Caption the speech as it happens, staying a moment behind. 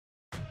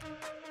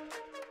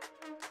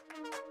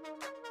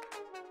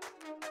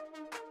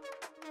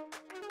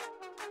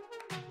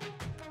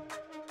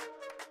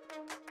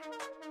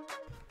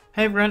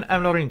Hey everyone,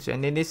 I'm Lorenzo,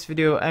 and in this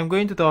video I'm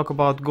going to talk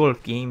about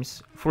golf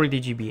games for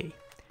the GBA.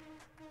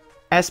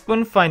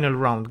 ESPN Final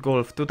Round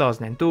Golf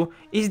 2002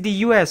 is the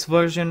US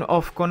version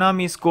of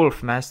Konami's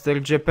Golf Master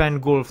Japan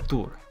Golf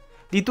Tour.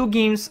 The two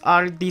games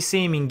are the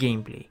same in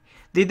gameplay.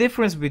 The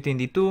difference between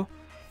the two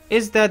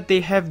is that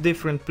they have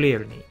different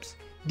player names.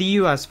 The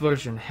US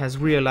version has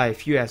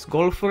real-life US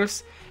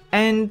golfers,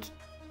 and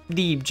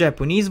the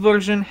Japanese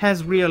version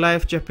has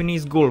real-life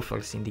Japanese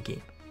golfers in the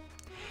game.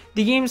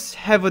 The games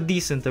have a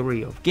decent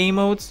array of game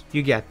modes.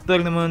 You get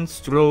tournament,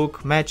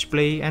 stroke, match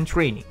play and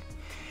training.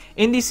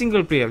 In the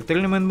single player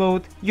tournament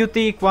mode, you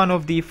take one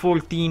of the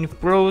 14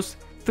 pros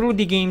through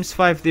the game's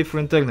 5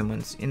 different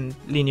tournaments in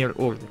linear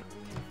order.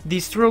 The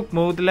stroke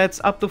mode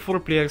lets up to 4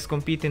 players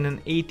compete in an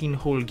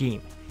 18-hole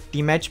game.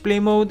 The match play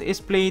mode is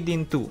played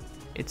in 2.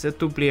 It's a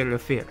 2-player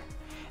affair.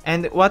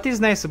 And what is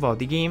nice about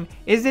the game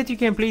is that you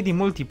can play the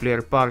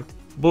multiplayer part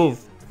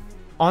both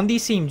on the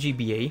same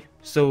GBA,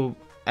 so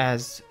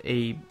as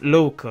a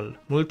local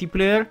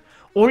multiplayer,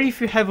 or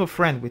if you have a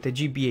friend with a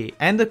GBA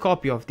and a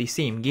copy of the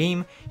same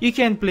game, you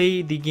can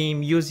play the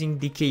game using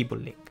the cable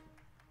link.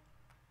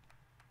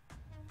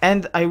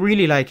 And I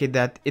really like it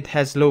that it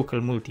has local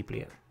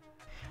multiplayer.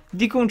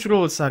 The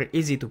controls are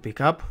easy to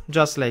pick up,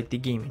 just like the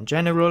game in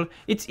general.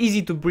 It's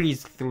easy to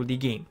breeze through the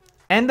game.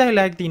 And I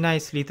like the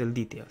nice little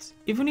details.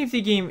 Even if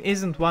the game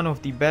isn't one of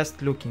the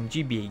best looking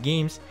GBA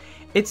games,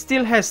 it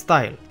still has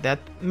style that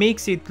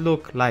makes it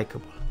look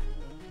likable.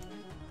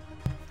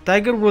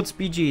 Tiger Woods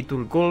PGA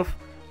Tour Golf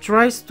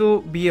tries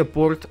to be a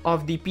port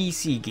of the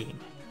PC game,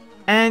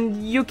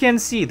 and you can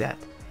see that.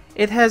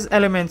 It has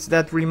elements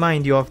that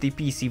remind you of the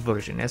PC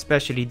version,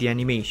 especially the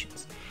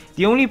animations.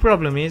 The only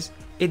problem is,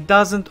 it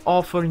doesn't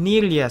offer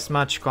nearly as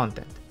much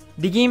content.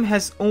 The game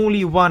has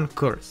only one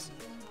course,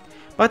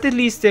 but at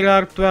least there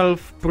are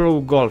 12 pro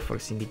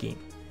golfers in the game.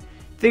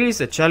 There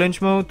is a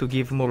challenge mode to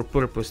give more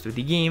purpose to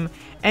the game,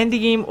 and the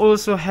game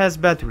also has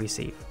battery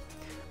save.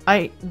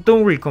 I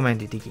don't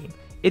recommend the game.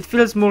 It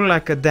feels more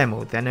like a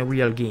demo than a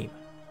real game.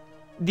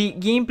 The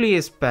gameplay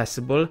is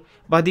passable,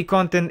 but the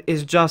content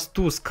is just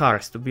too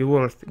scarce to be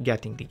worth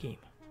getting the game.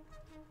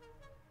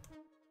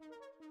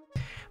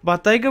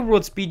 But Tiger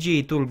Woods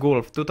PGA Tour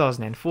Golf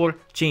 2004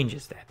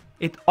 changes that.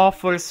 It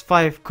offers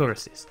 5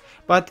 courses,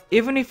 but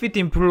even if it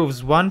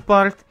improves one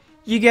part,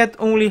 you get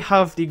only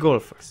half the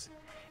golfers.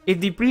 If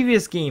the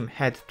previous game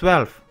had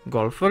 12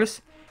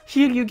 golfers,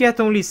 here you get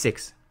only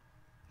 6.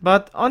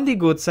 But on the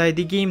good side,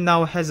 the game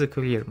now has a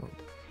career mode.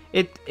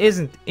 It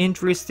isn't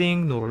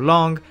interesting nor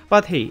long,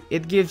 but hey,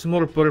 it gives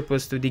more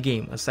purpose to the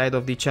game aside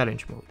of the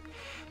challenge mode.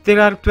 There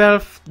are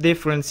 12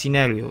 different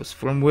scenarios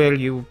from where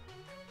you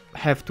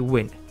have to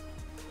win.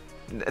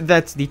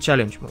 That's the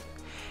challenge mode.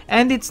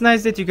 And it's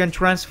nice that you can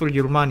transfer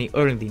your money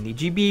earned in the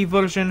GBA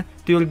version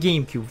to your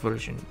GameCube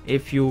version,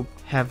 if you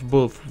have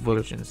both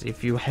versions,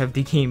 if you have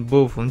the game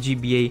both on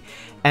GBA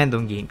and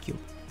on GameCube.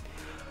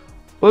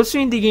 Also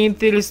in the game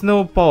there is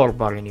no power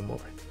bar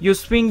anymore. You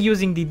swing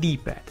using the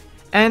D-pad.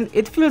 And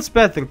it feels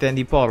better than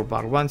the power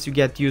bar once you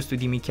get used to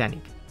the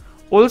mechanic.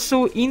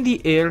 Also in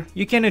the air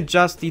you can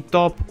adjust the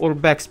top or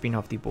backspin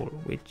of the ball,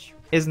 which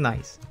is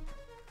nice.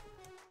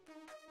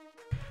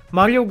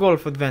 Mario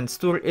Golf Advance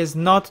Tour is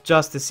not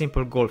just a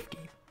simple golf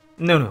game.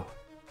 No.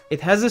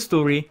 It has a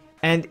story,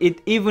 and it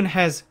even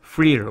has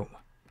free roam.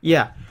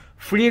 Yeah,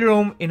 free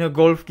roam in a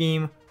golf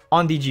game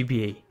on the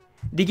GBA.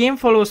 The game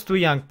follows 2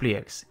 young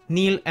players,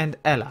 Neil and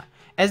Ella,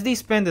 as they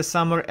spend the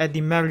summer at the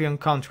Marion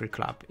Country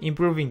Club,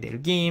 improving their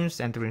games,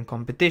 entering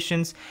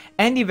competitions,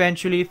 and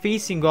eventually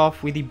facing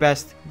off with the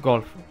best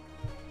golfer.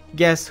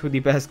 Guess who the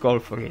best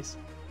golfer is?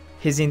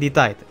 He's in the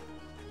title.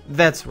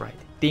 That's right,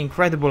 the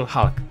Incredible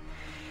Hulk.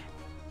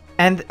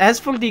 And as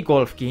for the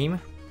golf gameplay,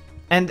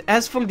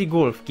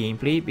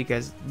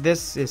 because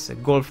this is a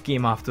golf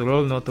game after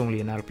all, not only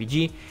an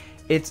RPG,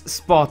 it's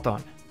spot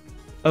on.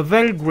 A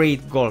very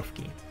great golf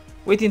game,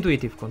 with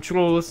intuitive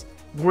controls,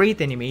 great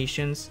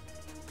animations,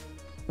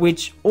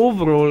 which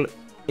overall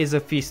is a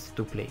feast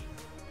to play.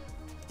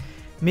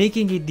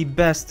 Making it the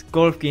best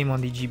golf game on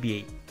the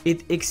GBA,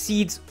 it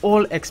exceeds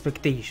all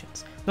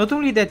expectations. Not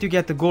only that you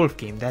get a golf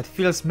game that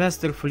feels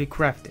masterfully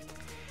crafted,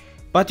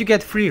 but you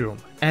get free roam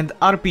and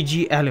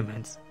RPG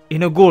elements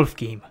in a golf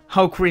game.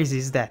 How crazy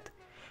is that?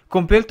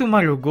 Compared to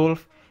Mario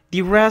Golf,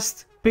 the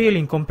rest pale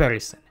in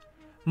comparison.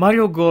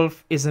 Mario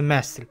Golf is a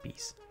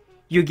masterpiece.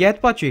 You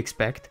get what you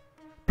expect,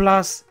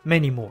 plus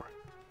many more.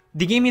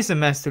 The game is a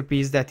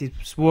masterpiece that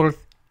is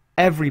worth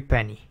every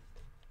penny.